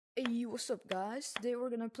Hey, what's up, guys? Today we're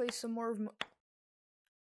gonna play some more of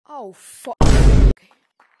Oh, fuck. Okay.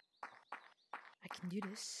 I can do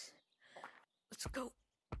this. Let's go.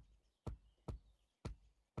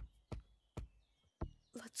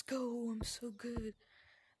 Let's go. I'm so good.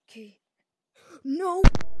 Okay. No!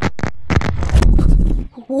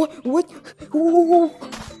 What? What? Whoa.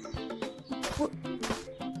 What?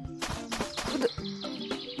 What the?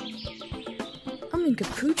 I'm in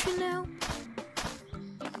Capuchin now?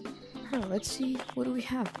 Oh, let's see. What do we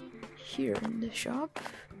have here in the shop?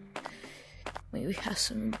 Wait, we have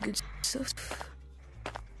some good stuff.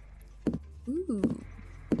 Ooh.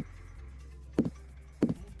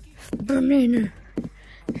 Banana.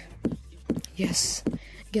 Yes.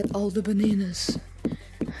 Get all the bananas.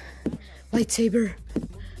 Lightsaber.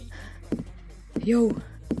 Yo.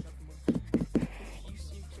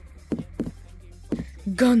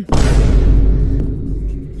 Gun.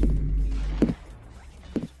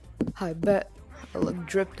 I bet I look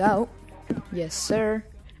dripped out. Yes, sir.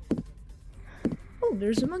 Oh,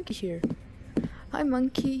 there's a monkey here. Hi,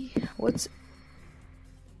 monkey. What's...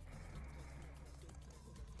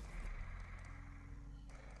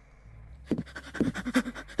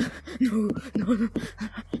 No.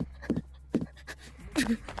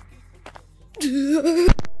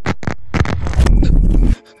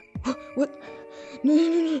 What?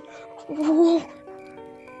 No. Whoa.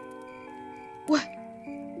 What?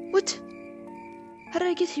 How did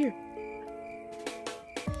I get here?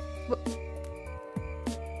 What?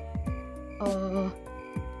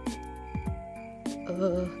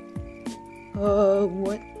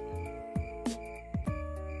 What?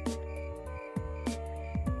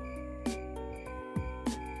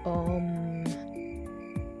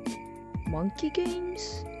 Monkey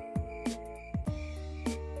games?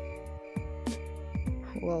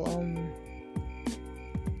 Well,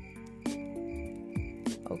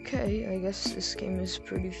 okay, I guess this game is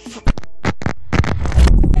pretty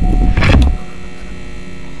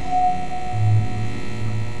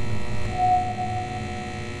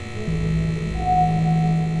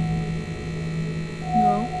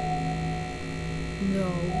No.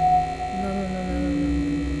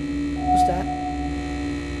 What's that?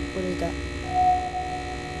 What is that?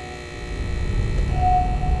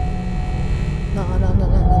 No.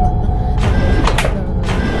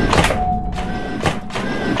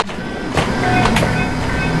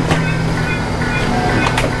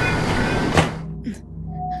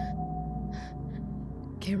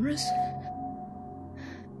 Cameras?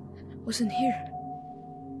 What's in here?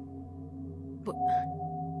 What?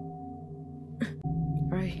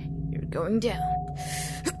 Alright, you're going down.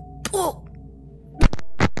 Oh!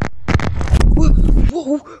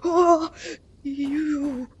 Whoa! Oh,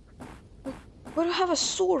 you! Why do I have a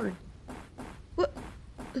sword? What?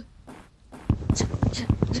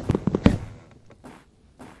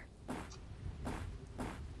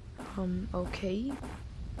 Okay.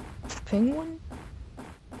 Penguin?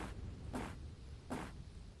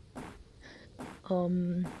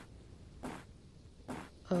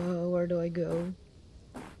 Where do I go?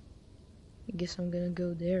 I guess I'm gonna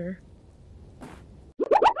go there.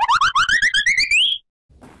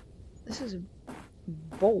 This is a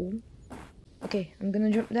bowl. Okay, I'm gonna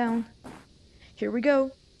jump down. Here we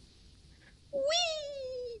go.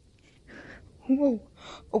 Whee! Whoa.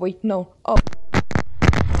 Oh wait, no. Oh.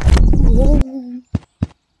 Whoa.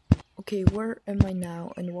 Okay, where am I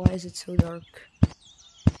now and why is it so dark?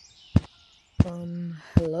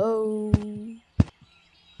 Hello?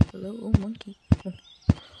 Hello? Oh, monkey.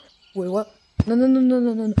 Wait, what? No.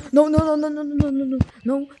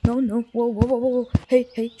 Whoa.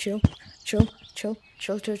 Hey, chill.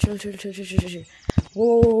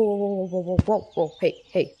 Whoa.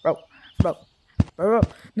 Hey, bro.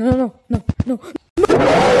 No.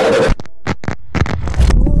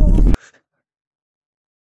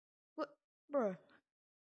 What, bruh?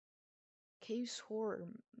 Cave's horror.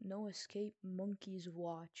 No escape. Monkeys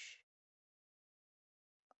watch.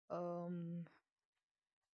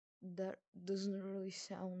 That doesn't really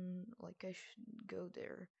sound like I should go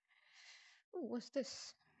there. Oh, what's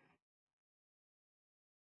this?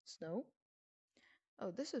 Snow?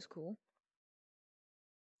 Oh, this is cool.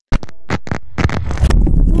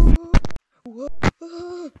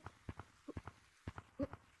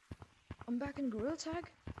 I'm back in Gorilla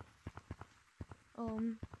Tag?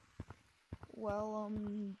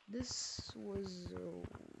 This was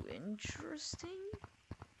interesting.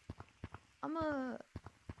 I'ma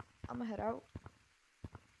head out.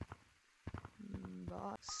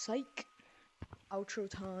 Bye. Psych. Outro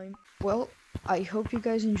time. Well, I hope you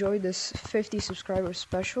guys enjoyed this 50 subscriber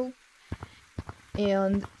special.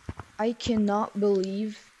 And I cannot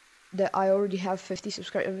believe that I already have 50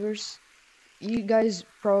 subscribers. You guys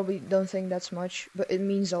probably don't think that's much, but it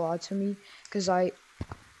means a lot to me because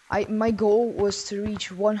my goal was to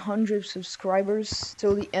reach 100 subscribers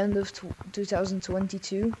till the end of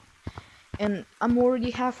 2022, and I'm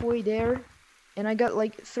already halfway there, and I got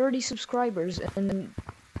like 30 subscribers in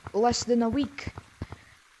less than a week,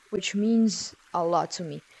 which means a lot to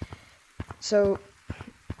me. So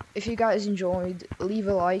if you guys enjoyed, leave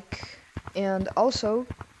a like, and also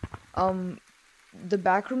the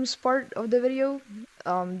backrooms part of the video,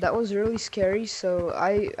 that was really scary, so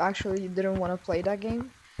I actually didn't want to play that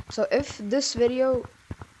game. So if this video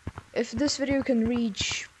can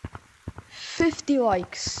reach 50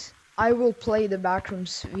 likes, I will play the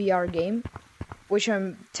backrooms VR game, which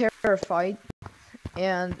I'm terrified,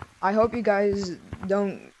 and I hope you guys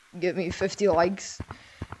don't give me 50 likes,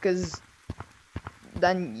 because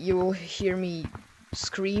then you will hear me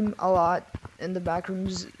scream a lot in the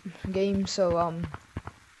backrooms game. So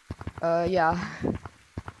yeah,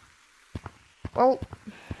 well,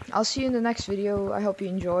 I'll see you in the next video. I hope you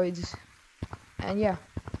enjoyed, and yeah,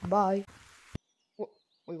 bye.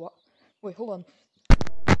 Wait, what? Wait, hold on.